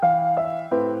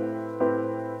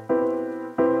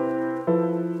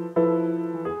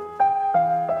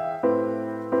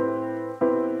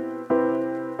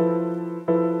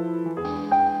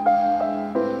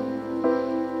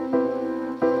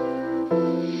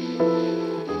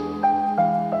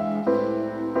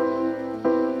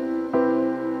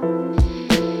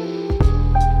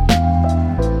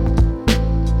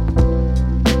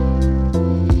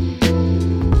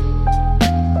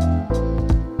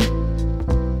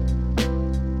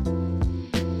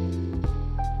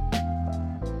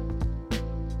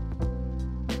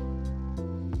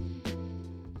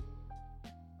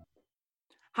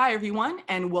Hi, everyone,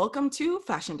 and welcome to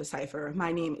Fashion Decipher.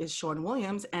 My name is Sean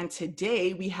Williams, and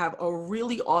today we have a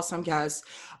really awesome guest.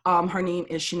 Her name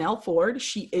is Chanel Ford.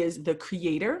 She is the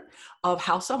creator of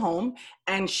House of Home,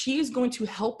 and she is going to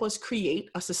help us create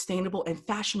a sustainable and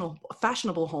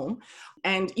fashionable home.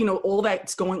 And, all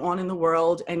that's going on in the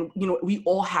world. And, we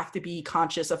all have to be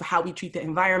conscious of how we treat the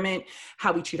environment,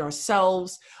 how we treat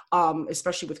ourselves,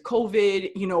 especially with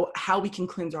COVID, how we can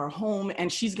cleanse our home.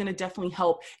 And she's going to definitely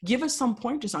help give us some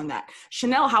pointers on that.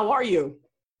 Chanel, how are you?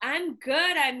 I'm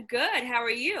good. How are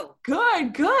you?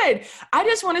 Good. I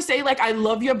just want to say, I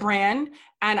love your brand,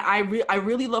 and I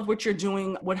really love what you're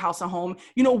doing with House of Home.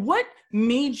 What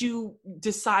made you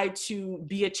decide to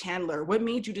be a Chandler? What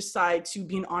made you decide to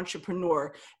be an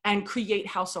entrepreneur and create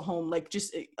House of Home, like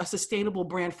just a sustainable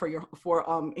brand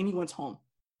for anyone's home?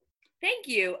 Thank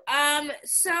you.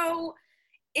 So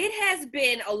it has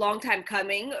been a long time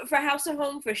coming for House of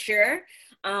Home for sure.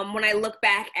 When I look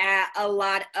back at a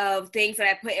lot of things that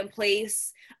I put in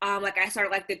place, I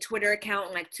started the Twitter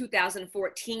account in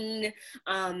 2014.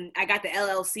 I got the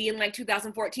LLC in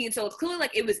 2014. So it's clearly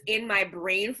it was in my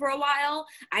brain for a while.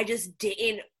 I just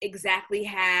didn't exactly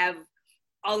have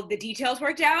all of the details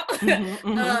worked out.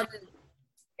 Mm-hmm.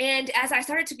 And as I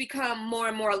started to become more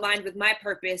and more aligned with my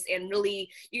purpose and really,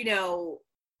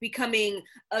 becoming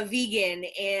a vegan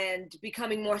and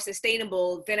becoming more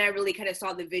sustainable, then I really kind of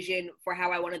saw the vision for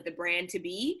how I wanted the brand to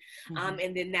be. Mm-hmm.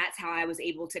 And then that's how I was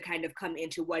able to kind of come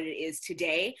into what it is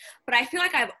today. But I feel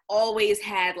like I've always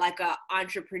had a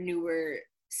entrepreneur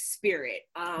spirit.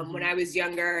 When I was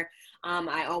younger,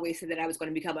 I always said that I was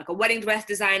going to become a wedding dress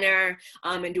designer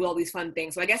and do all these fun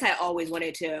things. So I guess I always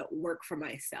wanted to work for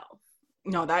myself.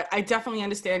 No, that I definitely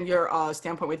understand your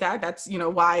standpoint with that. That's,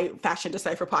 why Fashion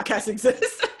Decipher podcast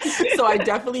exists. So I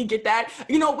definitely get that.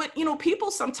 People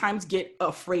sometimes get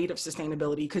afraid of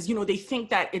sustainability because, they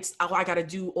think that it's, I got to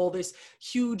do all this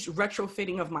huge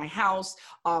retrofitting of my house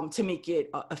to make it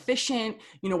efficient,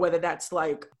 whether that's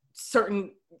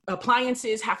certain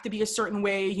appliances have to be a certain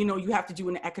way, you have to do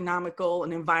an economical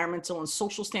and environmental and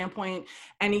social standpoint.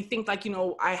 And you think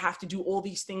I have to do all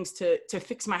these things to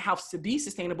fix my house to be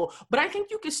sustainable. But I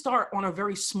think you could start on a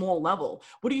very small level.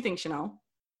 What do you think, Chanel?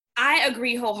 I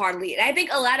agree wholeheartedly. And I think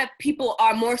a lot of people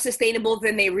are more sustainable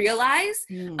than they realize.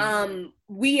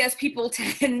 We as people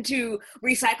tend to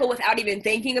recycle without even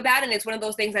thinking about it. And it's one of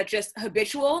those things that's just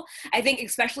habitual. I think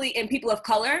especially in people of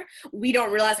color, we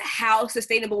don't realize how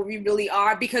sustainable we really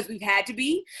are because we've had to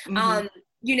be. Mm-hmm.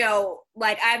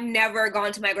 I've never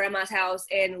gone to my grandma's house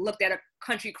and looked at a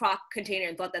country crock container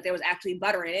and thought that there was actually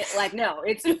butter in it. No,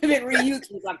 it's been reused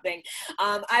for something.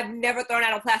 I've never thrown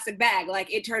out a plastic bag.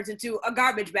 It turns into a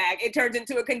garbage bag. It turns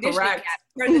into a conditioning cap.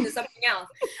 It turns into something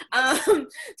else.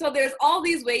 So there's all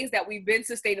these ways that we've been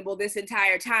sustainable this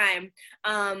entire time.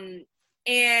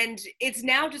 And it's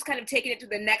now just kind of taking it to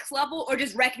the next level or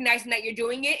just recognizing that you're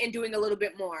doing it and doing a little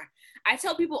bit more. I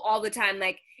tell people all the time,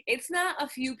 it's not a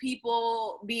few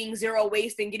people being zero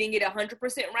waste and getting it 100%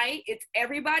 right. It's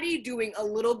everybody doing a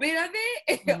little bit of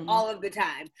it all of the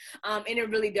time. And it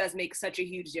really does make such a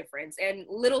huge difference. And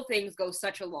little things go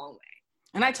such a long way.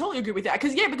 And I totally agree with that.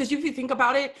 Because if you think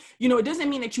about it, it doesn't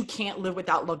mean that you can't live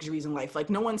without luxuries in life.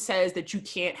 No one says that you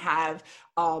can't have,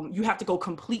 you have to go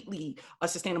completely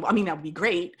sustainable. I mean, that would be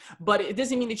great, but it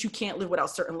doesn't mean that you can't live without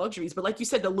certain luxuries. But like you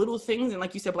said, the little things, and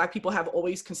like you said, Black people have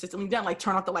always consistently done,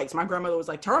 turn off the lights. My grandmother was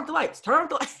turn off the lights.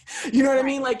 You know what I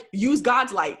mean? Use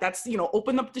God's light. That's,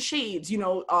 open up the shades,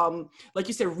 like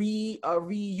you said,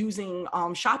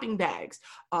 reusing shopping bags,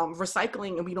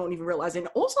 recycling, and we don't even realize it. And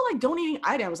also donating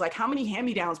items, how many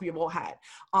hand-me-downs we have all had.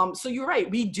 So you're right.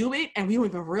 We do it and we don't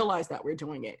even realize that we're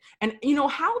doing it. And,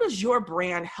 how does your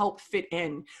brand help fit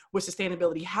in with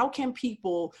sustainability? How can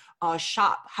people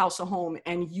shop House of Home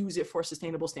and use it for a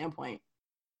sustainable standpoint?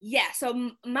 Yeah.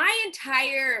 So my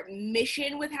entire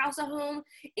mission with House of Home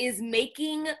is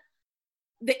making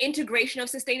the integration of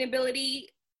sustainability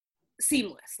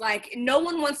seamless. No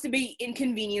one wants to be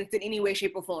inconvenienced in any way,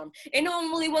 shape, or form. And no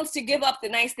one really wants to give up the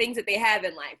nice things that they have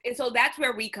in life. And so that's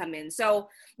where we come in. So,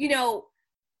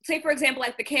 say for example,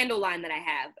 the candle line that I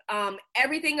have,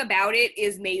 everything about it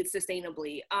is made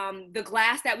sustainably. The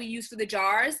glass that we use for the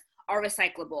jars are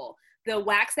recyclable. The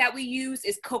wax that we use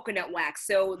is coconut wax.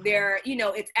 So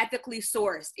it's ethically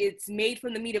sourced. It's made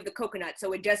from the meat of the coconut.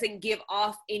 So it doesn't give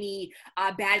off any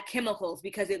bad chemicals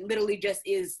because it literally just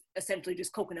is essentially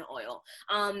just coconut oil.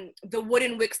 The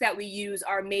wooden wicks that we use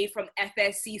are made from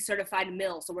FSC certified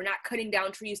mills. So we're not cutting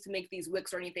down trees to make these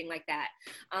wicks or anything like that.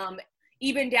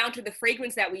 even down to the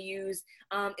fragrance that we use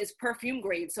is perfume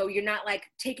grade. So you're not like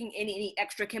taking any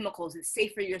extra chemicals. It's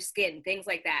safe for your skin, things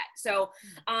like that. So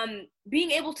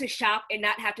being able to shop and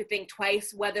not have to think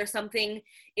twice whether something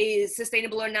is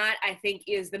sustainable or not, I think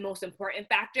is the most important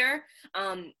factor.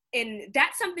 And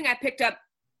that's something I picked up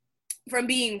from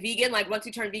being vegan. Like once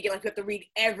you turn vegan, like you have to read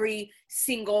every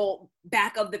single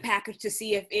back of the package to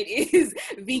see if it is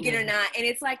vegan or not. And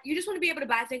it's like, you just want to be able to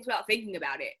buy things without thinking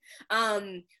about it.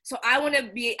 So I wanted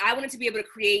to be able to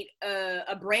create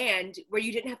a brand where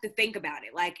you didn't have to think about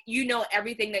it. Like, you know,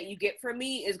 everything that you get from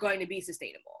me is going to be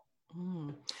sustainable.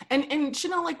 And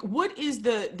Chanel, like, what is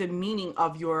the meaning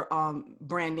of your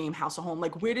brand name House of Home?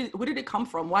 Like, where did it come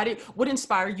from? What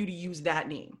inspired you to use that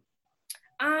name?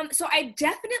 So I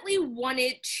definitely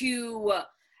wanted to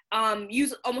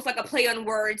use almost like a play on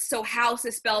words. So house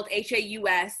is spelled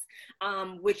Haus,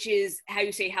 which is how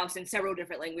you say house in several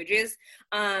different languages.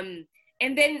 And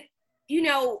then, you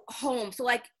know, home. So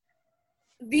like,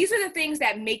 these are the things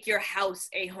that make your house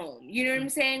a home. You know what I'm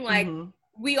saying? Like,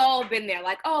 we all been there.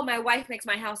 Like, oh, my wife makes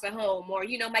my house a home, or,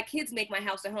 you know, my kids make my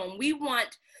house a home. We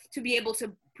want to be able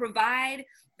to provide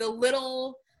the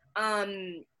little,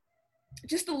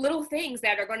 just the little things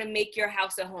that are going to make your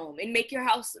house a home and make your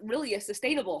house really a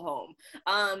sustainable home.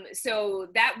 So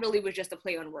that really was just a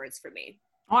play on words for me.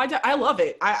 Oh, I love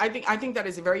it. I think that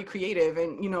is very creative.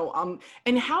 And, you know,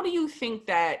 and how do you think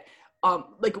that,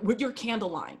 like with your candle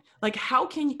line, like how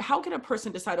can a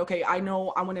person decide, okay, I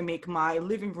know I want to make my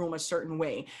living room a certain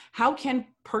way? How can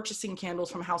purchasing candles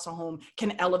from House of Home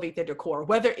can elevate their decor,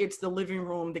 whether it's the living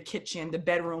room, the kitchen, the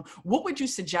bedroom? What would you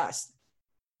suggest?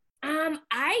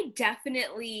 I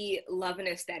definitely love an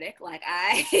aesthetic. Like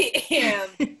I am,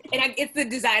 and it's the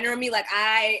designer in me. Like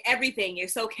everything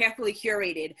is so carefully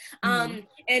curated.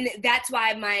 And that's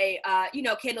why my, you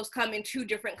know, candles come in 2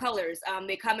 different colors.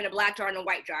 They come in a black jar and a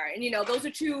white jar. And, you know, those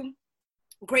are 2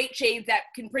 great shades that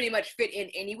can pretty much fit in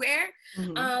anywhere.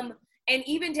 And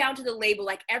even down to the label,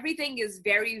 like everything is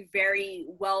very, very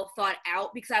well thought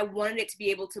out because I wanted it to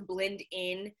be able to blend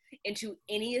into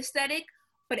any aesthetic,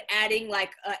 but adding like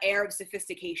an air of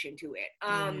sophistication to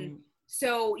it.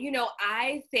 So, you know,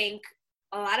 I think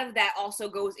a lot of that also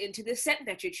goes into the scent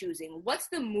that you're choosing. What's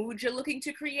the mood you're looking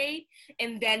to create?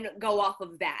 And then go off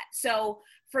of that. So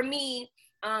for me,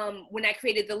 when I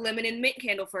created the lemon and mint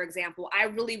candle, for example, I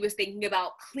really was thinking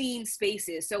about clean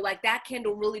spaces. So like that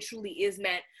candle really truly is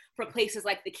meant for places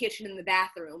like the kitchen and the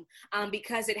bathroom,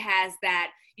 because it has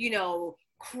that, you know,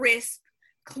 crisp,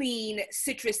 clean,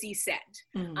 citrusy scent.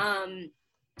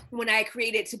 When I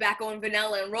created tobacco and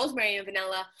vanilla and rosemary and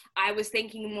vanilla, I was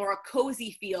thinking more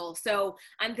cozy feel. So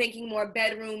I'm thinking more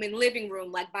bedroom and living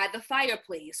room, like by the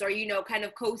fireplace, or, you know, kind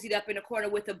of cozied up in a corner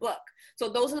with a book. So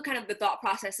those are kind of the thought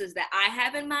processes that I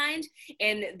have in mind.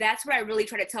 And that's what I really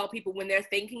try to tell people when they're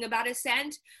thinking about a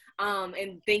scent,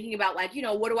 and thinking about like, you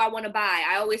know, what do I want to buy?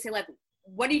 I always say like,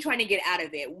 what are you trying to get out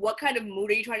of it? What kind of mood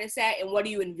are you trying to set? And what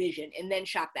do you envision? And then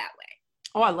shop that way.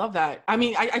 Oh, I love that. I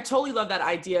mean, I totally love that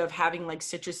idea of having like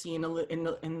citrusy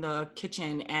in the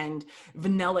kitchen and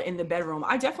vanilla in the bedroom.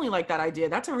 I definitely like that idea.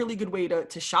 That's a really good way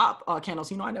to shop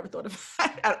candles. You know, I never thought of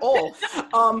that at all.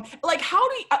 Like,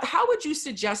 how would you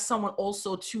suggest someone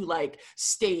also to like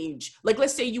stage? Like,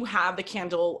 let's say you have the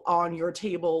candle on your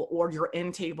table or your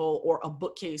end table or a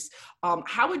bookcase.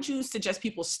 How would you suggest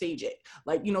people stage it?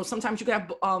 Like, you know, sometimes you could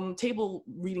have table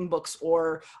reading books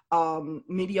or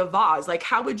maybe a vase. Like,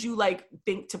 how would you like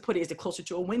think to put it? Is it closer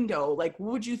to a window? Like,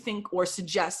 what would you think or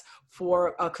suggest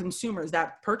for consumers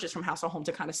that purchase from House of Home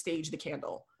to kind of stage the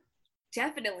candle?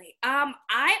 Definitely.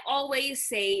 I always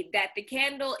say that the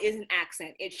candle is an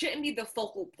accent. It shouldn't be the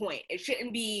focal point. It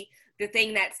shouldn't be the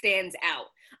thing that stands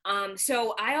out.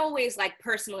 So I always like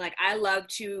personally, like I love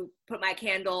to put my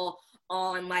candle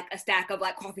on like a stack of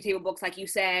like coffee table books, like you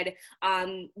said.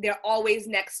 They're always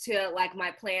next to like my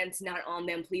plants, not on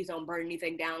them. Please don't burn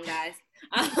anything down, guys.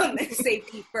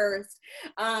 Safety first.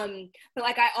 But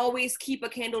like I always keep a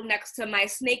candle next to my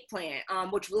snake plant,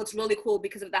 which looks really cool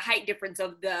because of the height difference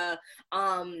of the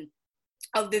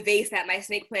vase that my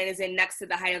snake plant is in next to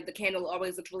the height of the candle.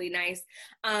 Always looks really nice.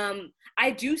 I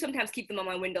do sometimes keep them on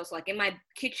my window. So like in my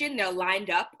kitchen, they're lined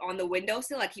up on the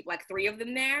windowsill. I keep like 3 of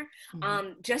them there,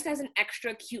 just as an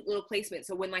extra cute little placement.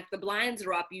 So when like the blinds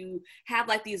are up, you have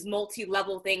like these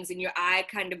multi-level things and your eye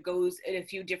kind of goes in a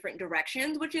few different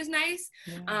directions, which is nice.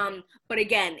 But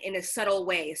again, in a subtle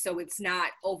way. So it's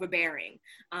not overbearing.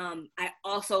 I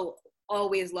also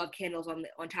always love candles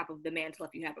on top of the mantle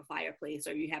if you have a fireplace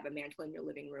or you have a mantle in your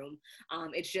living room.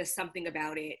 It's just something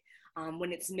about it.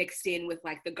 When it's mixed in with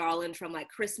like the garland from like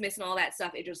Christmas and all that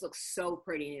stuff, it just looks so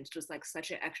pretty. And it's just like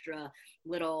such an extra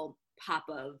little pop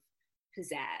of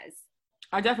pizzazz.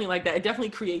 I definitely like that. It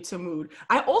definitely creates a mood.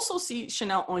 I also see,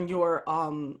 Chanel, on your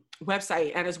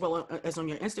website and as well as on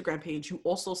your Instagram page, you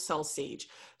also sell sage.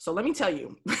 So let me tell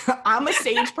you, I'm a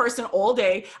sage person all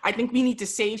day. I think we need to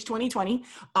sage 2020. Yes.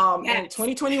 And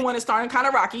 2021 is starting kind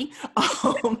of rocky.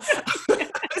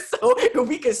 So if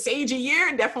we could sage a year,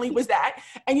 it definitely was that.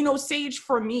 And, you know, sage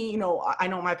for me, you know, I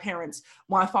know my parents,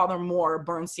 my father more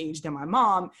burned sage than my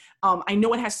mom. I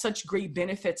know it has such great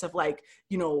benefits of like,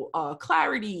 you know,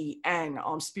 clarity and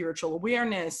spiritual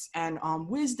awareness and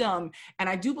wisdom. And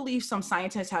I do believe some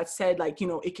scientists had said like, you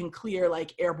know, it can clear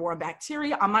like airborne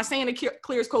bacteria. I'm not saying it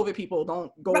clears COVID, people,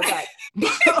 don't go with that.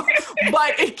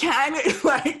 But it can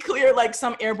like clear like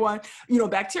some airborne, you know,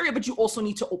 bacteria, but you also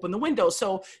need to open the windows.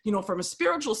 So, you know, from a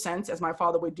spiritual sense, as my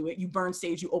father would do it, you burn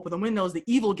sage, you open the windows, the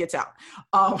evil gets out.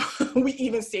 We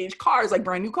even sage cars, like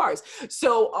brand new cars.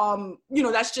 So, you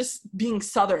know, that's just being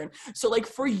Southern. So like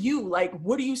for you, like,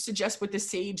 what do you suggest with the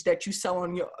sage that you sell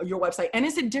on your website? And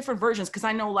is it different versions? Because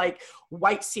I know like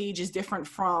white sage is different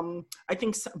from, I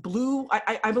think blue,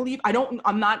 I believe.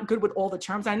 I'm not good with all the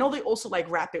terms. I know they also like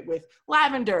wrap it with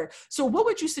lavender. So what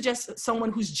would you suggest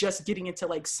someone who's just getting into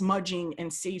like smudging and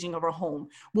saging of a home?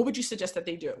 What would you suggest that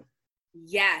they do?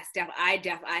 Yes,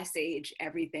 I sage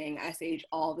everything. I sage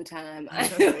all the time.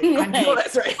 That's right. I know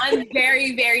that's right. I'm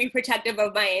very, very protective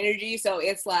of my energy, so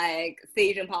it's like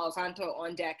sage and Palo Santo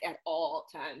on deck at all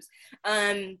times.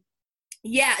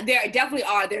 Yeah, there definitely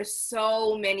are. There's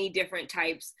so many different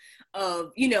types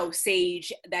of, you know,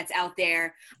 sage that's out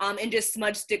there, and just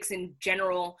smudge sticks in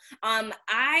general.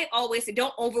 I always say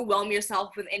don't overwhelm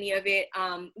yourself with any of it,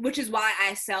 which is why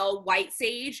I sell white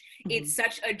sage. Mm-hmm. It's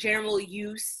such a general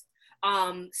use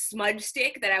smudge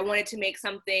stick that I wanted to make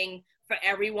something for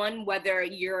everyone, whether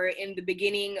you're in the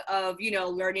beginning of, you know,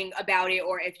 learning about it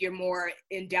or if you're more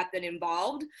in depth and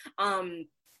involved.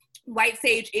 White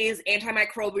sage is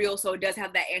antimicrobial, so it does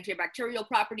have that antibacterial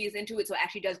properties into it, so it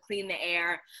actually does clean the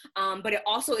air. But it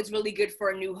also is really good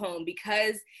for a new home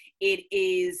because it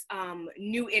is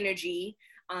new energy.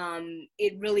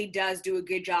 It really does do a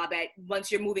good job at,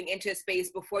 once you're moving into a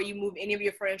space, before you move any of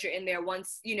your furniture in there,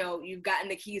 once, you know, you've gotten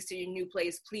the keys to your new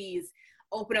place, please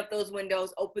open up those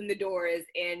windows, open the doors,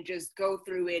 and just go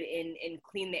through it and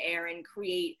clean the air and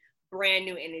create brand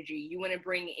new energy. You want to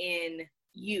bring in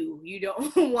you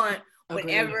don't want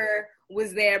whatever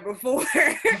was there before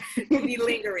to be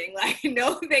lingering. Like,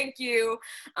 no, thank you.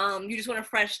 You just want a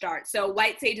fresh start. So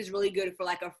white sage is really good for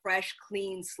like a fresh,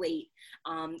 clean slate,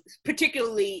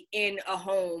 particularly in a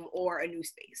home or a new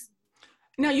space.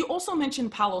 Now, you also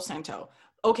mentioned Palo Santo.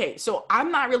 Okay, so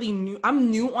I'm not really new.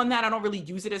 I'm new on that. I don't really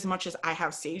use it as much as I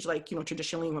have sage, like, you know,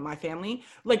 traditionally with my family.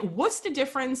 Like, what's the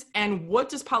difference and what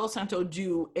does Palo Santo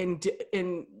do in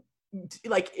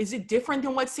like, is it different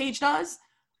than what sage does?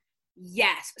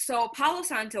 Yes. So Palo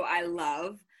Santo, I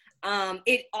love.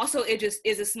 It just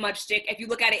is a smudge stick. If you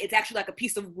look at it, it's actually like a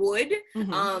piece of wood,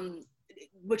 mm-hmm.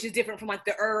 Which is different from like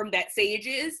the herb that sage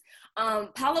is.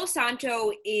 Palo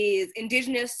Santo is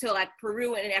indigenous to like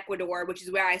Peru and Ecuador, which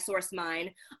is where I source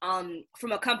mine,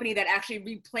 from a company that actually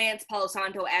replants Palo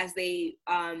Santo as they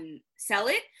sell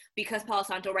it, because Palo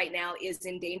Santo right now is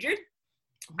endangered.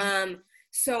 Mm-hmm.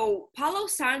 So Palo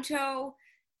Santo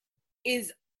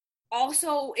is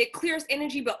also, it clears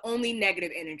energy, but only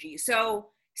negative energy.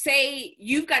 So say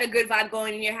you've got a good vibe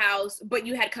going in your house, but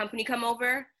you had company come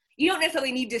over. You don't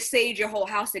necessarily need to sage your whole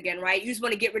house again, right? You just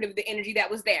want to get rid of the energy that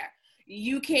was there.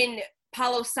 You can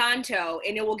Palo Santo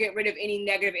and it will get rid of any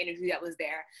negative energy that was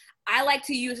there. I like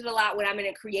to use it a lot when I'm in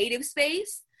a creative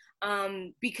space,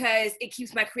 because it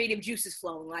keeps my creative juices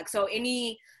flowing. Like, so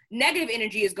any negative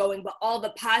energy is going, but all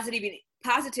the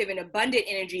positive and abundant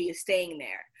energy is staying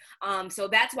there. So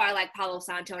that's why I like Palo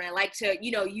Santo, and I like to,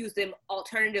 you know, use them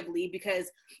alternatively,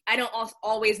 because I don't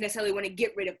always necessarily want to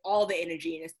get rid of all the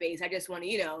energy in a space. I just want to,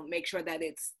 you know, make sure that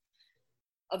it's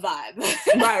a vibe.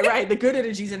 Right. The good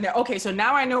energy's in there. Okay, so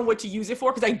now I know what to use it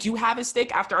for, because I do have a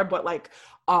stick. After I bought like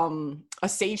a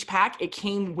sage pack, it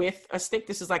came with a stick.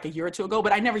 This is like a year or two ago,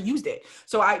 but I never used it.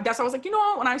 So that's why I was like, you know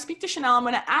what, when I speak to Chanel, I'm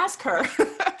gonna ask her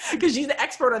because she's the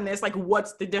expert on this, like,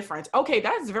 what's the difference? Okay,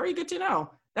 that's very good to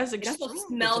know. It also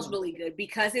smells really good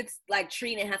because it's like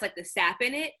tree and it has like the sap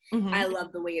in it. Mm-hmm. I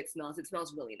love the way it smells. It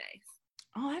smells really nice.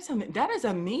 Oh, that is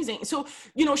amazing. So,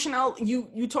 you know, Chanel,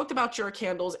 you talked about your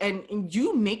candles and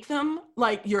you make them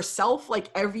like yourself, like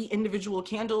every individual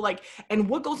candle, like, and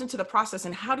what goes into the process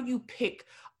and how do you pick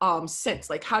scents?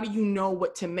 Like, how do you know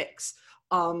what to mix?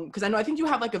 Because I think you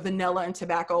have like a vanilla and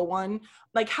tobacco one.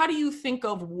 Like, how do you think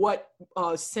of what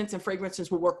scents and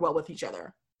fragrances will work well with each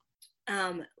other?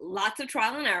 Lots of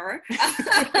trial and error.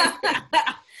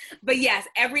 But yes,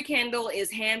 every candle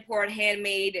is hand poured,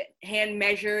 handmade, hand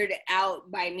measured out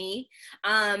by me.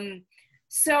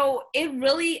 So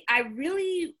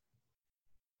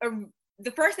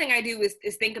the first thing I do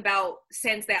is think about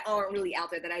scents that aren't really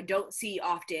out there, that I don't see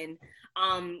often,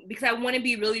 because I want to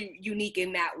be really unique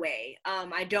in that way.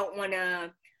 I don't want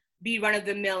to be run of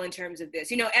the mill in terms of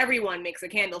this. Everyone makes a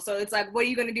candle, so it's like, what are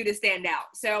you going to do to stand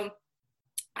out? So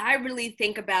I really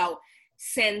think about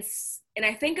scents, and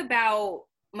I think about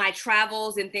my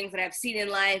travels and things that I've seen in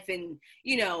life, and,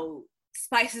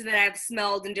 spices that I've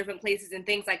smelled in different places and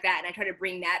things like that. And I try to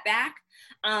bring that back.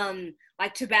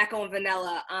 Like tobacco and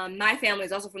vanilla. My family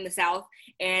is also from the South,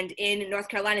 and in North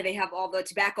Carolina, they have all the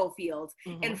tobacco fields,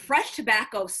 and fresh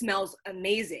tobacco smells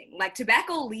amazing. Like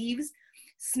tobacco leaves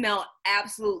smell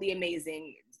absolutely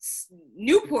amazing.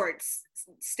 Newports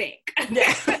stink.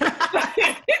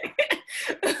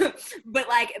 But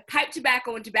like pipe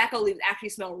tobacco and tobacco leaves actually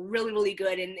smell really, really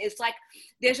good. And it's like,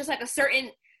 there's just like a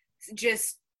certain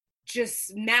just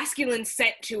masculine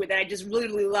scent to it that I just really,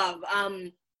 really love.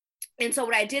 And so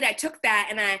what I did, I took that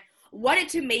and I wanted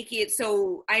to make it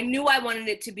so I knew I wanted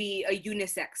it to be a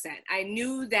unisex scent. I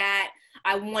knew that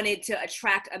I wanted to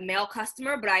attract a male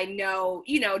customer, but I know,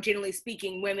 generally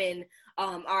speaking, women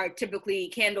are typically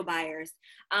candle buyers.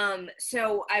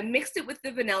 So I mixed it with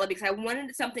the vanilla because I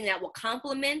wanted something that will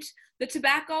complement the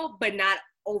tobacco, but not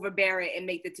overbear it and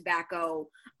make the tobacco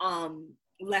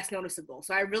less noticeable.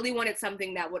 So I really wanted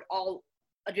something that would all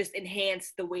just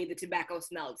enhance the way the tobacco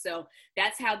smelled. So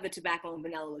that's how the tobacco and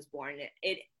vanilla was born.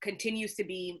 It continues to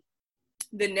be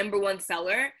the #1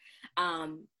 seller.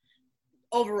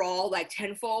 Overall, like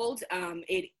tenfold.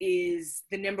 It is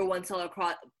the #1 seller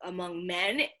among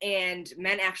men, and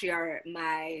men actually are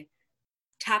my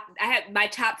top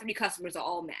 3 customers are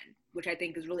all men, which I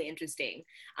think is really interesting.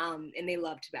 And they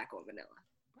love tobacco and vanilla.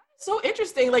 So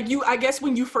interesting. Like I guess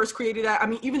when you first created that, I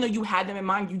mean, even though you had them in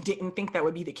mind, you didn't think that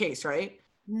would be the case, right?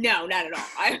 No, not at all.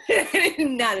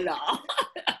 Not at all.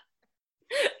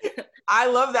 I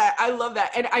love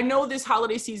that. And I know this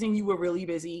holiday season, you were really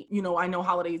busy. I know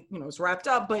holiday, is wrapped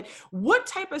up, but what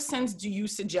type of scents do you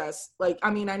suggest? Like, I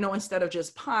mean, I know instead of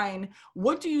just pine,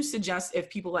 what do you suggest if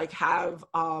people like have,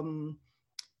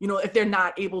 if they're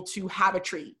not able to have a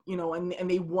tree, and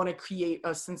they want to create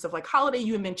a sense of like holiday?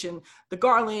 You mentioned the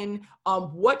garland.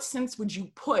 What scents would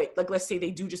you put? Like, let's say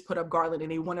they do just put up garland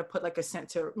and they want to put like a scent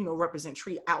to, represent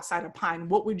tree outside of pine.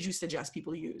 What would you suggest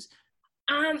people use?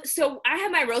 So I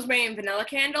have my rosemary and vanilla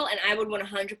candle, and I would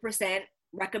 100%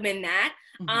 recommend that.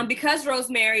 Because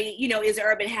rosemary, is a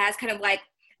herb, it has kind of like,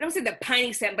 I don't say the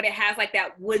piney scent, but it has like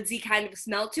that woodsy kind of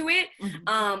smell to it,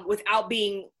 without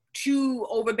being too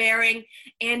overbearing.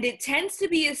 And it tends to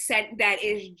be a scent that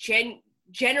is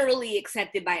generally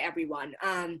accepted by everyone.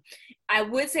 I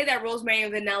would say that rosemary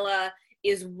and vanilla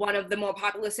is one of the more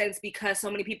popular scents because so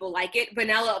many people like it.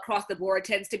 Vanilla across the board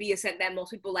tends to be a scent that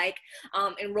most people like.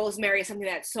 And rosemary is something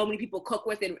that so many people cook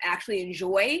with and actually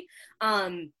enjoy,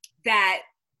 that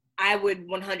I would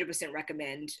 100%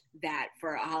 recommend that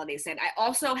for a holiday scent. I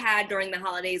also had during the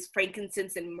holidays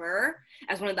frankincense and myrrh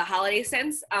as one of the holiday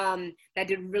scents that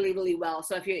did really, really well.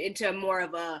 So if you're into more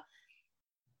of a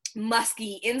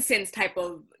musky incense type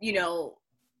of,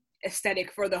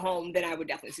 aesthetic for the home, then I would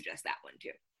definitely suggest that one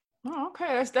too. Oh,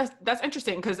 okay. That's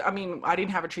interesting because I mean, I didn't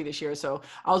have a tree this year, so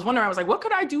I was wondering. I was like, what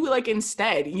could I do like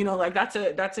instead? Like that's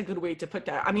a good way to put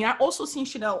that. I mean, I also seen,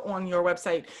 Chanel, on your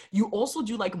website, you also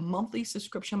do like monthly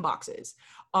subscription boxes.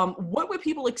 What would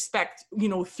people expect,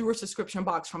 through a subscription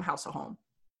box from House of Home?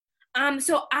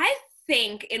 So I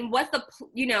think, and what the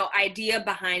idea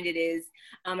behind it is,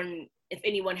 and if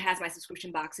anyone has my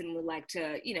subscription box and would like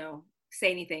to,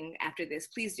 say anything after this,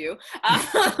 please do.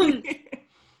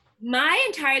 My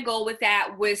entire goal with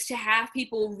that was to have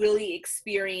people really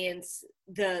experience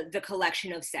the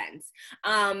collection of scents.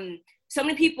 So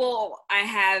many people I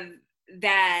have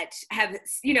that have,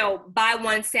 buy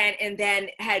one scent and then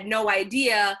had no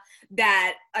idea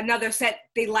that another scent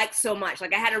they liked so much.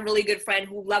 Like I had a really good friend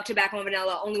who loved tobacco and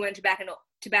vanilla, only went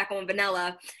tobacco and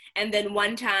vanilla. And then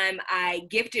one time I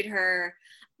gifted her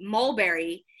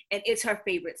mulberry, and it's her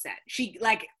favorite scent.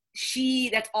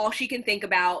 That's all she can think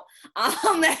about.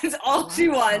 That's all she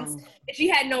wants. And she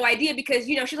had no idea because,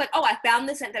 she's like, oh, I found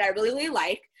this scent that I really, really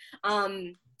like.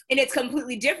 And it's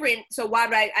completely different. So why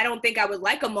would I don't think I would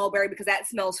like a mulberry because that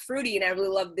smells fruity and I really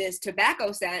love this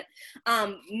tobacco scent.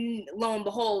 Lo and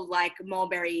behold, like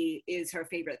mulberry is her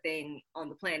favorite thing on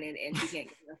the planet and she can't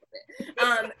get enough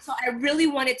of it. So I really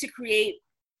wanted to create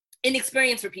an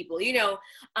experience for people,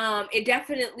 it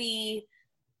definitely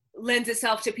lends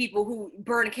itself to people who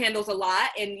burn candles a lot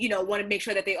and, you know, want to make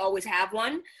sure that they always have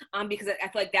one. Because I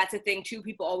feel like that's a thing too.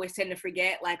 People always tend to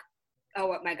forget, like,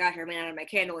 oh my gosh, I ran out of my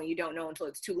candle, and you don't know until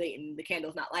it's too late and the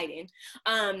candle's not lighting.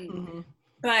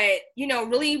 But, you know,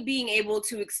 really being able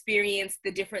to experience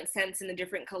the different scents and the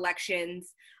different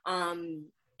collections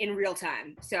in real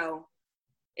time. So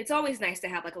it's always nice to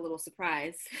have like a little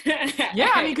surprise.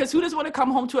 Yeah, I mean, because who doesn't want to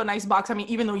come home to a nice box? I mean,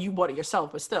 even though you bought it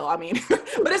yourself, but still, I mean,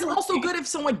 but it's also good if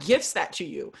someone gifts that to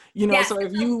you, you know? Yes, so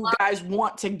if you guys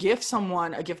want to gift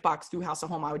someone a gift box through House of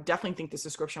Home, I would definitely think the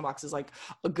subscription box is like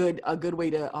a good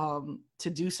way to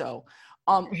do so.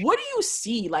 What do you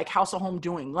see like House of Home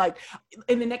doing like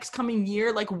in the next coming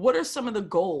year? Like, what are some of the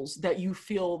goals that you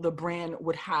feel the brand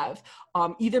would have?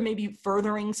 Either maybe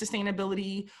furthering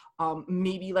sustainability,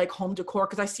 maybe like home decor.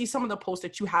 Cause I see some of the posts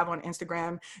that you have on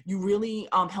Instagram. You really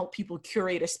help people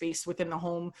curate a space within the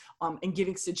home and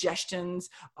giving suggestions.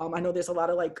 I know there's a lot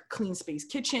of like clean space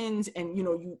kitchens, and you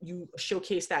know, you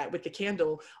showcase that with the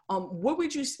candle. Where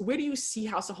do you see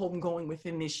House of Home going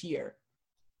within this year?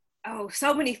 Oh,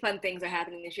 so many fun things are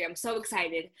happening this year. I'm so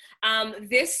excited.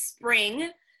 This spring,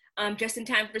 just in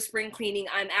time for spring cleaning,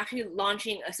 I'm actually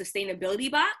launching a sustainability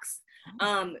box,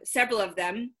 several of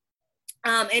them.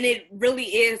 And it really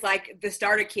is like the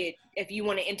starter kit if you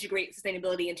want to integrate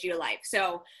sustainability into your life.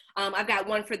 So I've got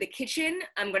one for the kitchen.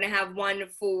 I'm going to have one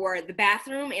for the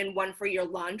bathroom and one for your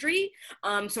laundry.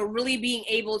 So really being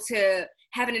able to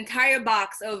have an entire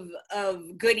box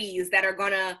of goodies that are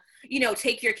going to, you know,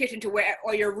 take your kitchen to where,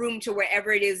 or your room to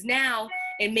wherever it is now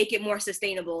and make it more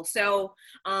sustainable. So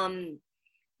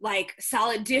like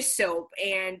solid dish soap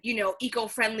and, you know,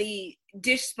 eco-friendly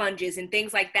dish sponges and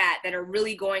things like that are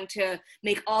really going to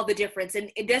make all the difference.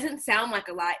 And it doesn't sound like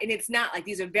a lot, and it's not. Like,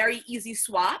 these are very easy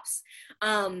swaps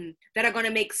that are going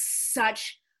to make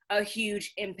such a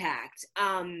huge impact.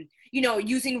 You know,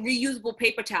 using reusable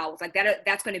paper towels, like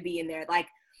that's going to be in there. Like,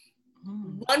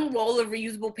 one roll of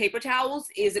reusable paper towels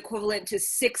is equivalent to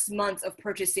 6 months of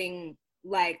purchasing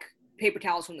like paper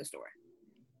towels from the store.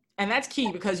 And that's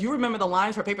key, because you remember the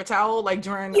lines for paper towel, like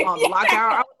during the lockdown.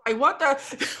 I was like, what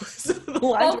the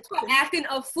lines acting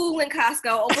a fool in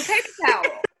Costco over paper towel.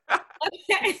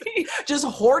 Just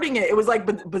hoarding it. It was like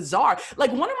bizarre.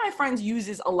 Like, one of my friends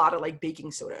uses a lot of like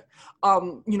baking soda,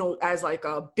 you know, as like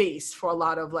a base for a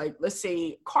lot of like, let's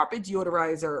say carpet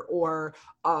deodorizer or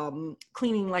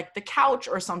cleaning like the couch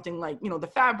or something, like, you know, the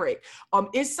fabric.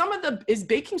 Is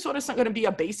baking soda going to be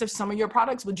a base of some of your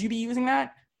products? Would you be using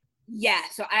that? Yeah,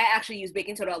 so I actually use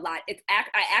baking soda a lot. I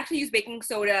actually use baking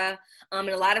soda in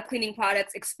a lot of cleaning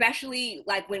products, especially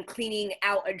like when cleaning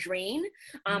out a drain.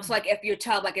 So like if your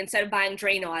tub, like instead of buying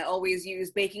Drano, I always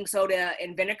use baking soda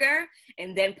and vinegar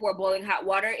and then pour boiling hot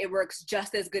water. It works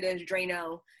just as good as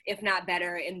Drano, if not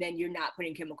better, and then you're not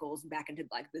putting chemicals back into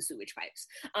like the sewage pipes.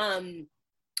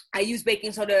 I use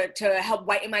baking soda to help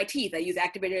whiten my teeth. I use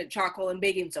activated charcoal and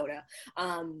baking soda.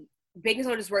 Baking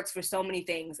soda just works for so many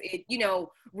things. It, you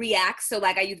know, reacts. So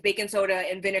like I use baking soda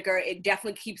and vinegar. It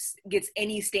definitely gets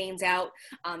any stains out.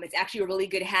 It's actually a really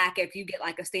good hack if you get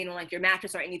like a stain on like your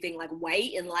mattress or anything like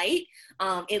white and light.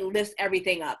 It lifts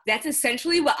everything up. That's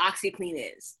essentially what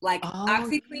OxiClean is. Like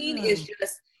OxiClean is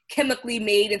just chemically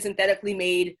made and synthetically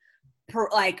made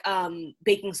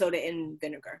baking soda and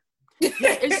vinegar.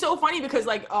 Yeah, it's so funny because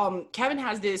like Kevin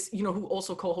has this, you know, who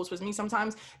also co-hosts with me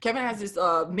sometimes. Kevin has this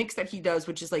mix that he does,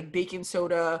 which is like baking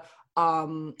soda,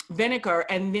 vinegar,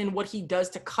 and then what he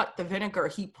does to cut the vinegar,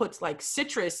 he puts like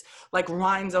citrus, like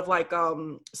rinds of like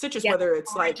citrus, whether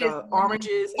it's oranges, like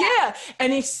oranges,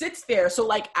 and he sits there. So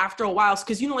like after a while,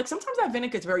 because you know, like sometimes that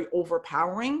vinegar is very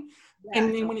overpowering. Yeah.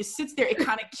 And then when it sits there, it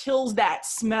kind of kills that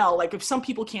smell. Like if some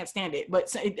people can't stand it,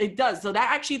 but it does. So that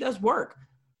actually does work.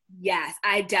 Yes,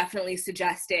 I definitely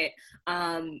suggest it.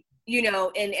 You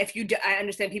know, and if I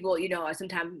understand people, you know, are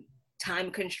sometimes time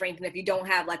constrained, and if you don't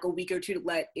have like a week or two to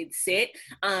let it sit,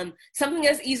 something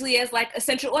as easily as like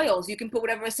essential oils, you can put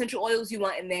whatever essential oils you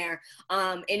want in there,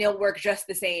 and it'll work just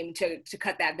the same to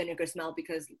cut that vinegar smell,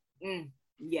 because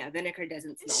vinegar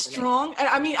doesn't smell strong.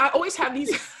 I mean, I always have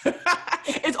these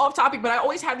it's off topic, but I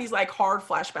always have these like hard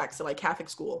flashbacks to like Catholic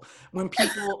school, when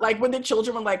people like when the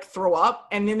children would like throw up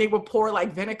and then they would pour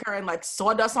like vinegar and like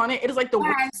sawdust on it. It is like the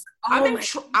worst.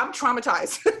 I'm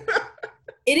traumatized.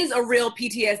 It is a real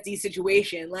PTSD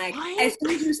situation. Like, as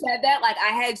soon as you said that, like I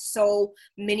had so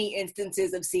many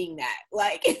instances of seeing that,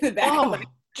 like in the back of my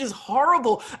just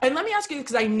horrible. And let me ask you,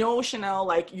 because I know, Chanel,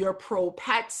 like you're pro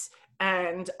pets,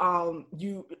 and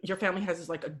your family has this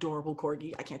like adorable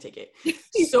corgi. I can't take it.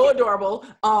 So adorable.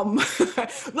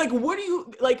 Like, what do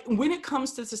you like when it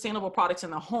comes to sustainable products in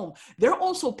the home? They're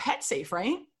also pet safe,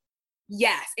 right?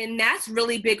 Yes, and that's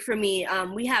really big for me.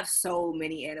 We have so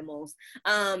many animals.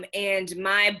 And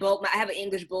I have an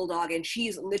English bulldog, and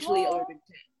she's literally allergic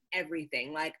to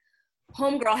everything. Like,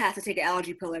 homegirl has to take an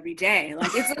allergy pill every day.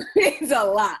 Like, it's it's a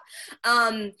lot.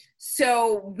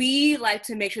 So we like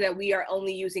to make sure that we are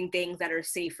only using things that are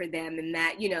safe for them, and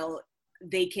that, you know,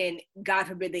 they can, God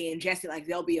forbid they ingest it, like,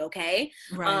 they'll be okay.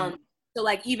 Right. So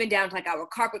like, even down to like our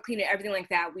carpet cleaner, everything like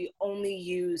that, we only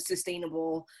use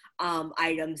sustainable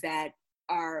items that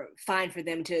are fine for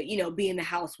them to, you know, be in the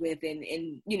house with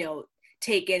and you know,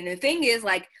 take in. And the thing is,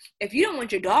 like, if you don't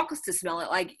want your dogs to smell it,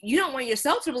 like, you don't want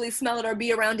yourself to really smell it or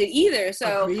be around it either.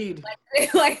 So Agreed.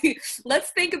 like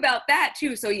let's think about that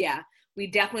too. So yeah, we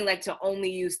definitely like to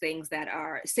only use things that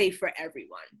are safe for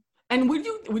everyone. And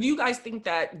would you guys think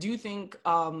that, do you think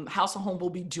House of Home will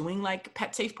be doing like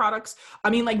pet safe products? I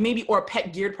mean, like, maybe, or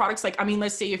pet geared products. Like, I mean,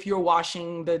 let's say if you're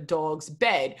washing the dog's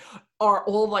bed, are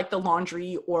all like the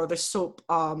laundry or the soap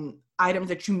items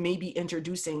that you may be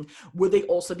introducing, would they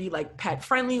also be like pet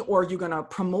friendly, or are you gonna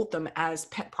promote them as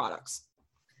pet products?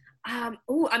 I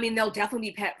mean, they'll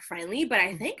definitely be pet friendly, but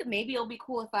I think maybe it'll be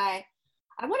cool if I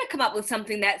want to come up with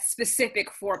something that's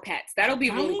specific for pets. That'll be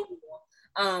really Right?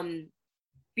 cool.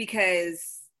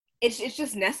 Because it's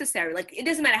just necessary. Like, it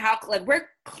doesn't matter how, like, we're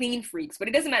clean freaks, but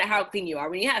it doesn't matter how clean you are.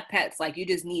 When you have pets, like, you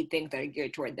just need things that are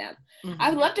geared toward them. I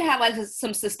would love to have like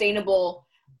some sustainable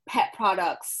pet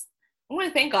products. I want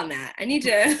to think on that. I need to.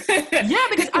 Yeah,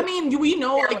 because I mean, we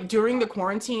know, like, during the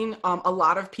quarantine, a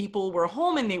lot of people were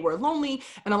home and they were lonely,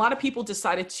 and a lot of people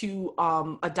decided to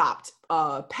adopt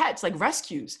pets, like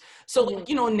rescues. So, like,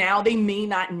 you know, now they may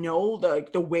not know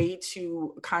the way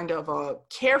to kind of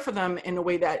care for them in a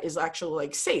way that is actually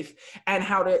like safe, and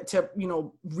how to you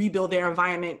know, rebuild their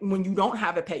environment. When you don't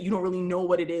have a pet, you don't really know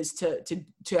what it is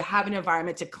to have an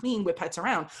environment to clean with pets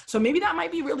around. So maybe that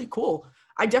might be really cool.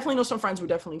 I definitely know some friends who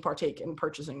definitely partake in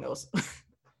purchasing those.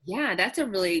 Yeah, that's a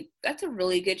really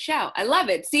good shout. I love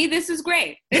it. See, this is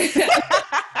great.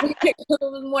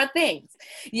 More things.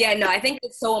 Yeah, no, I think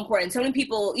it's so important. So many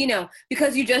people, you know,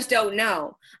 because you just don't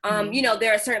know. You know,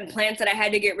 there are certain plants that I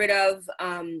had to get rid of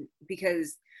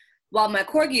because while my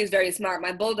corgi is very smart,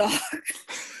 my bulldog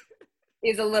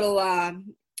is a little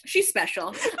she's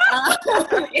special.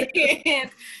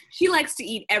 And she likes to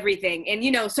eat everything. And,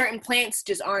 you know, certain plants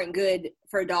just aren't good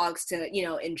for dogs to, you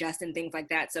know, ingest and things like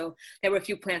that. So there were a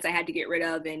few plants I had to get rid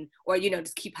of, or, you know,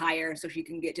 just keep higher so she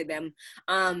can get to them.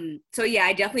 So yeah,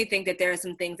 I definitely think that there are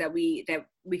some things that we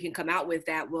can come out with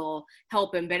that will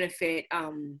help and benefit,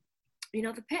 you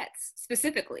know, the pets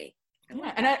specifically.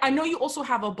 Yeah, and I know you also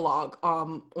have a blog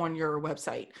on your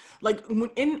website. Like,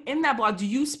 in that blog, do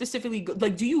you specifically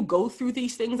do you go through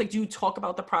these things? Like, do you talk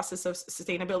about the process of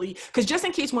sustainability? Because just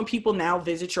in case when people now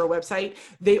visit your website,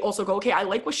 they also go, okay, I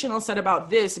like what Chanel said about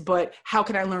this, but how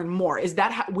can I learn more? Is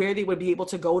that where they would be able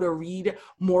to go to read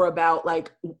more about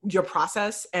like your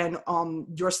process and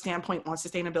your standpoint on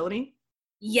sustainability?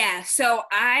 Yeah, so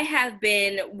I have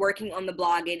been working on the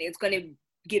blog, and it's going to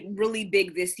get really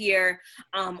big this year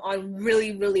on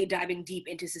really diving deep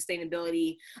into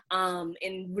sustainability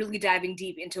and really diving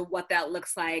deep into what that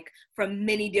looks like from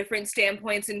many different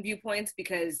standpoints and viewpoints,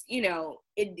 because, you know,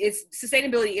 it's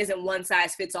sustainability isn't one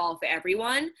size fits all for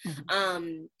everyone.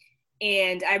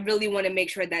 And I really want to make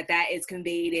sure that that is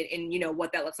conveyed in, you know,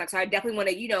 what that looks like. So I definitely want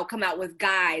to, you know, come out with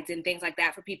guides and things like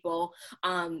that for people.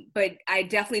 But I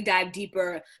definitely dive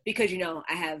deeper because, you know,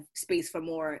 I have space for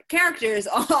more characters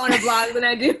on a blog than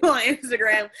I do on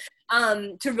Instagram,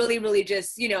 to really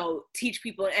just, you know, teach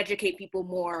people and educate people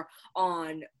more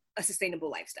on a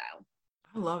sustainable lifestyle.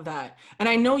 I love that. And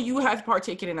I know you have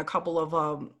partaken in a couple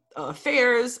of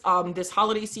fairs this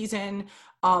holiday season.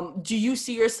 Do you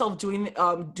see yourself doing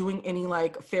any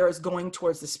like fairs going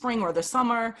towards the spring or the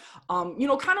summer? You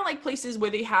know, kind of like places where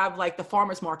they have like the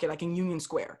farmers market, like in Union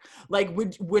Square. Like,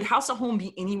 would House of Home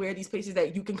be anywhere, these places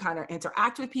that you can kind of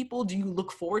interact with people? Do you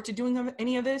look forward to doing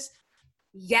any of this?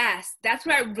 Yes, that's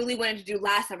what I really wanted to do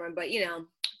last summer, but, you know,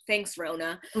 thanks,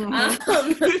 Rona.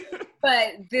 But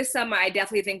this summer, I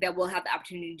definitely think that we'll have the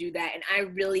opportunity to do that. And I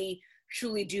really,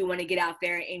 truly do want to get out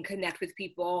there and connect with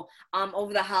people.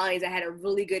 Over the holidays, I had a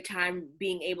really good time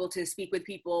being able to speak with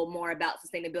people more about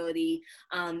sustainability.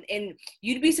 And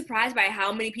you'd be surprised by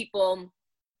how many people,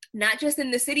 not just in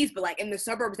the cities, but like in the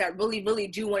suburbs, that really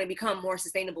do want to become more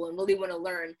sustainable and really want to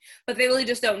learn, but they really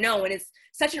just don't know. And it's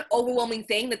such an overwhelming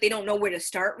thing that they don't know where to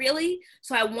start, really.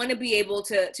 So I want to be able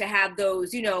to have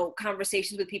those, you know,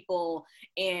 conversations with people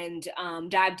and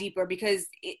dive deeper, because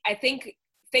I think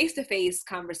face-to-face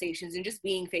conversations and just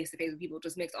being face-to-face with people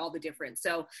just makes all the difference.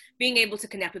 So being able to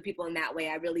connect with people in that way,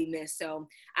 I really miss. So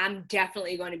I'm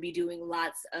definitely going to be doing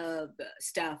lots of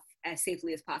stuff as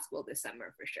safely as possible this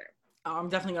summer for sure. I'm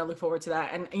definitely gonna look forward to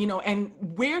that. And, you know, and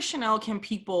where, Chanel, can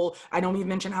people, I know we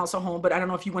mentioned House of Home, but I don't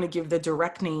know if you want to give the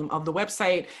direct name of the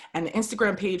website and the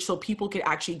Instagram page so people could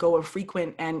actually go and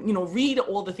frequent and, you know, read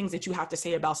all the things that you have to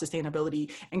say about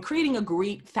sustainability and creating a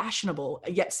great, fashionable,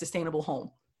 yet sustainable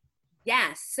home.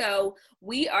 Yes. So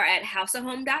we are at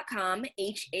houseofhome.com,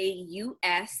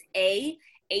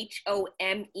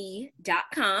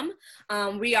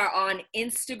 HAUSAHOME.com. We are on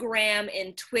Instagram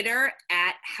and Twitter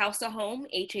at House of Home,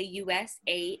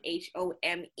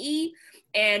 HAUSAHOME.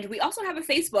 And we also have a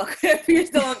Facebook if you're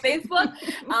still on Facebook.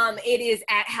 It is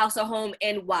at House of Home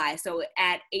NY. So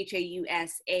at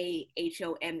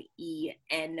HAUSAHOMENY.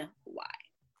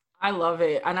 I love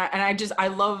it. And I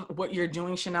love what you're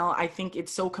doing, Chanel. I think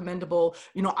it's so commendable.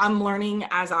 You know, I'm learning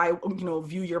as I, you know,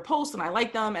 view your posts and I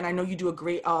like them. And I know you do a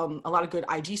lot of good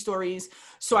IG stories.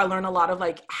 So I learn a lot of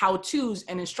like how-tos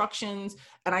and instructions,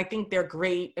 and I think they're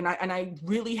great. And I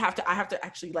really have to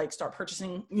actually like start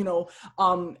purchasing, you know,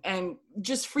 and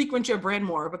just frequent your brand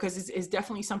more, because it's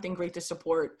definitely something great to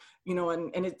support, you know,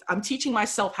 and I'm teaching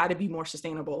myself how to be more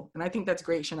sustainable. And I think that's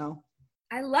great, Chanel.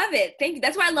 I love it. Thank you.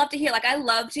 That's what I love to hear. Like, I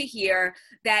love to hear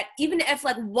that even if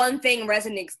like one thing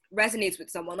resonates with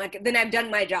someone, like then I've done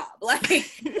my job. Like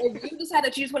if you decide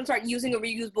that you just want to start using a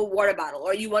reusable water bottle,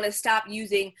 or you want to stop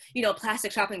using, you know,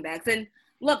 plastic shopping bags, then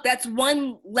look, that's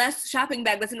one less shopping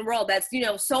bag that's in the world. That's, you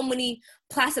know, so many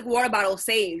plastic water bottles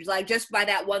saved, like just by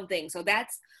that one thing. So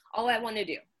that's all I want to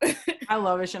do. I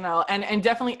love it, Chanel. And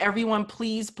definitely everyone,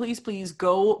 please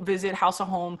go visit House of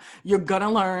Home. You're gonna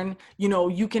learn, you know,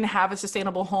 you can have a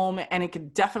sustainable home and it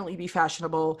could definitely be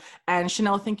fashionable. And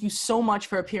Chanel, thank you so much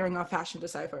for appearing on Fashion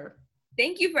Decipher.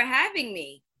 Thank you for having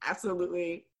me.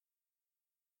 Absolutely.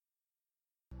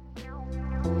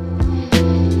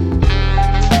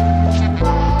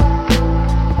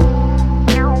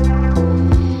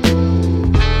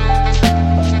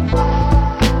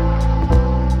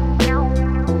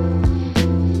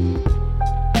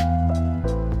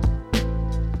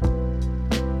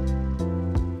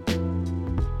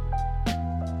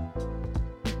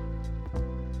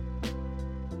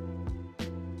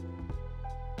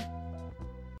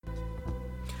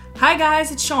 Hi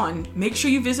guys, it's Sean. Make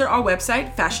sure you visit our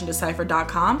website,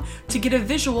 fashiondecipher.com, to get a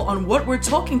visual on what we're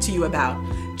talking to you about.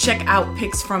 Check out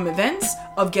pics from events,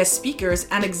 of guest speakers,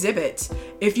 and exhibits.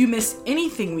 If you miss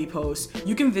anything we post,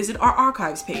 you can visit our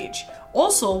archives page.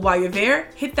 Also, while you're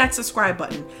there, hit that subscribe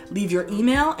button, leave your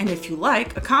email, and if you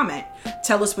like, a comment.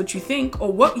 Tell us what you think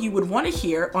or what you would want to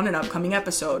hear on an upcoming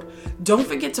episode. Don't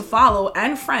forget to follow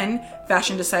and friend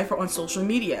Fashion Decipher on social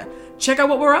media. Check out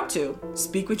what we're up to.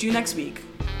 Speak with you next week.